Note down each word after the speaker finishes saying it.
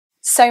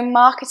So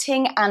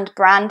marketing and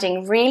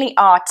branding really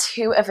are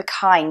two of a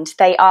kind.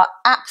 They are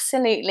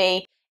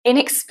absolutely,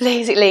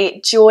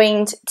 inexplicably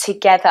joined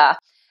together.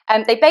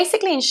 They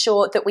basically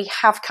ensure that we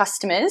have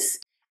customers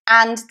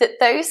and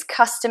that those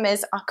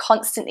customers are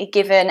constantly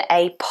given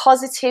a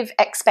positive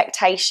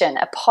expectation,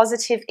 a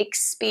positive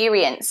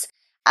experience,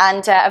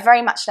 and are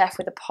very much left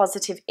with a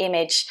positive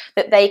image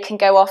that they can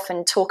go off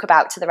and talk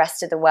about to the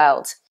rest of the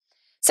world.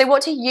 So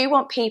what do you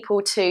want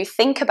people to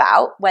think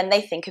about when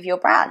they think of your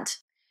brand?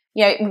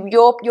 You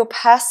know, your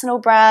personal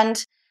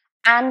brand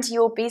and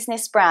your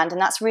business brand, and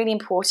that's really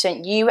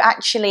important. You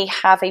actually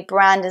have a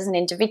brand as an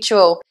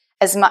individual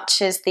as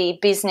much as the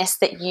business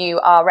that you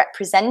are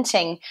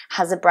representing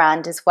has a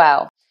brand as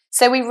well.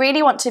 So we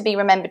really want to be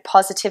remembered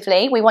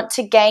positively. We want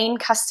to gain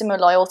customer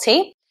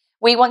loyalty.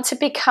 We want to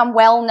become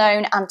well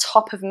known and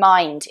top of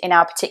mind in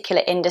our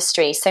particular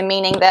industry. So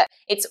meaning that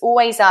it's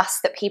always us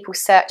that people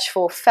search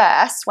for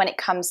first when it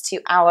comes to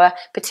our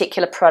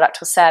particular product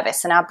or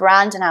service. And our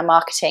brand and our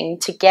marketing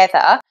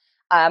together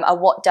are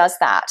what does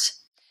that.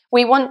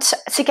 We want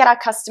to get our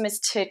customers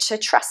to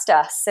trust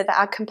us so that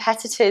our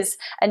competitors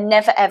are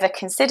never ever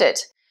considered.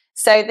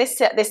 So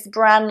this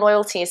brand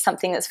loyalty is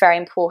something that's very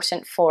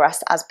important for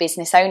us as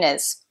business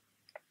owners.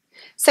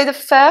 So the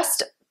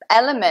first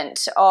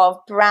element of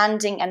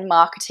branding and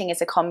marketing as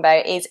a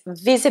combo is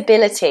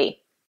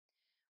visibility.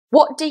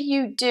 What do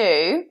you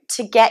do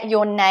to get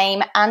your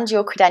name and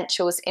your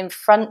credentials in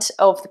front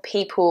of the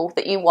people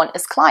that you want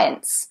as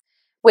clients?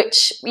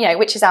 Which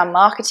is our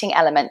marketing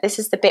element. This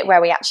is the bit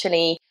where we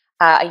actually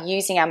are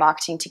using our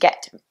marketing to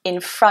get in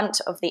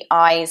front of the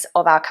eyes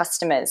of our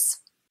customers.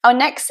 Our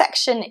next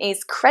section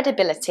is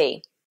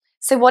credibility.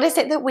 So what is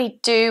it that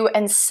we do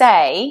and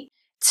say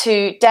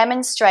to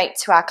demonstrate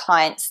to our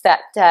clients that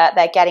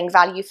they're getting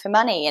value for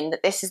money and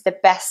that this is the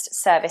best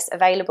service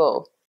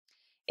available?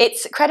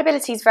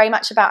 Credibility is very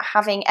much about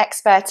having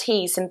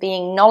expertise and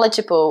being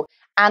knowledgeable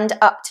and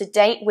up to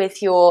date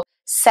with your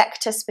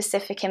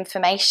sector-specific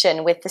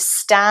information, with the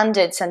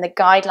standards and the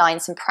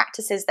guidelines and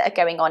practices that are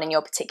going on in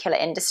your particular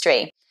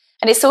industry.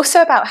 And it's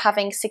also about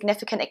having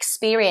significant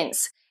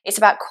experience. It's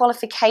about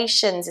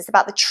qualifications. It's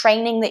about the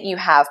training that you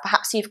have.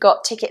 Perhaps you've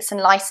got tickets and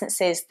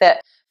licenses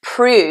that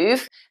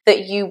prove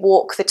that you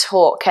walk the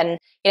talk, and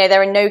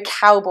there are no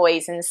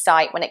cowboys in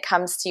sight when it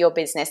comes to your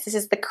business. This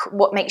is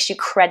what makes you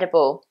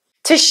credible.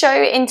 To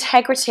show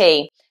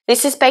integrity,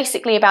 this is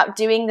basically about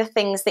doing the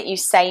things that you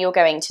say you're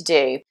going to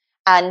do.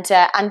 And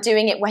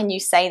doing it when you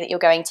say that you're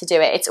going to do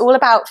it. It's all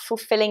about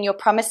fulfilling your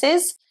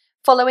promises,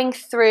 following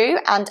through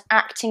and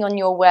acting on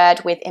your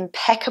word with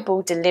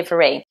impeccable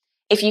delivery.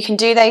 If you can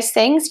do those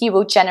things, you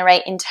will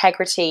generate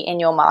integrity in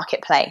your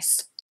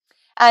marketplace.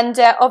 And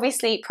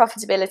obviously,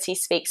 profitability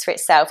speaks for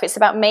itself. It's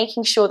about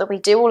making sure that we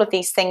do all of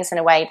these things in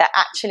a way that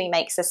actually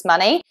makes us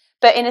money,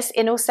 but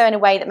also in a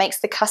way that makes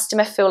the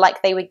customer feel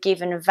like they were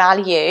given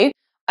value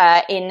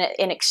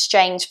in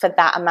exchange for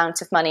that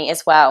amount of money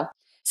as well.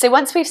 So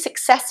once we've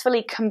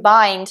successfully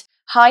combined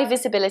high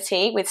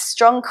visibility with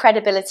strong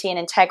credibility and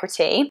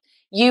integrity,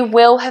 you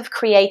will have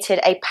created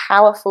a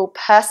powerful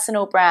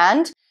personal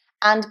brand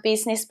and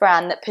business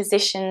brand that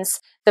positions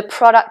the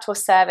product or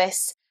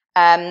service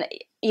as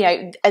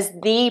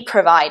the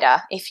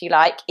provider, if you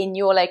like, in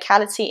your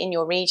locality, in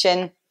your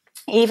region,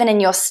 even in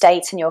your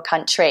state and your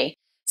country.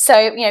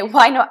 So,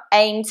 why not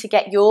aim to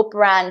get your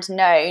brand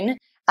known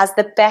as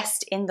the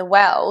best in the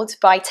world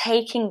by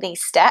taking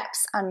these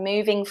steps and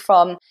moving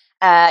from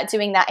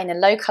doing that in a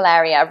local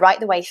area right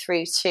the way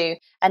through to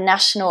a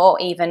national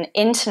or even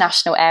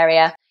international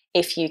area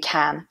if you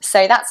can.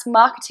 So that's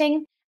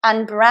marketing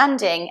and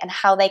branding and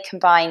how they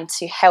combine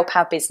to help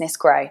our business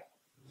grow.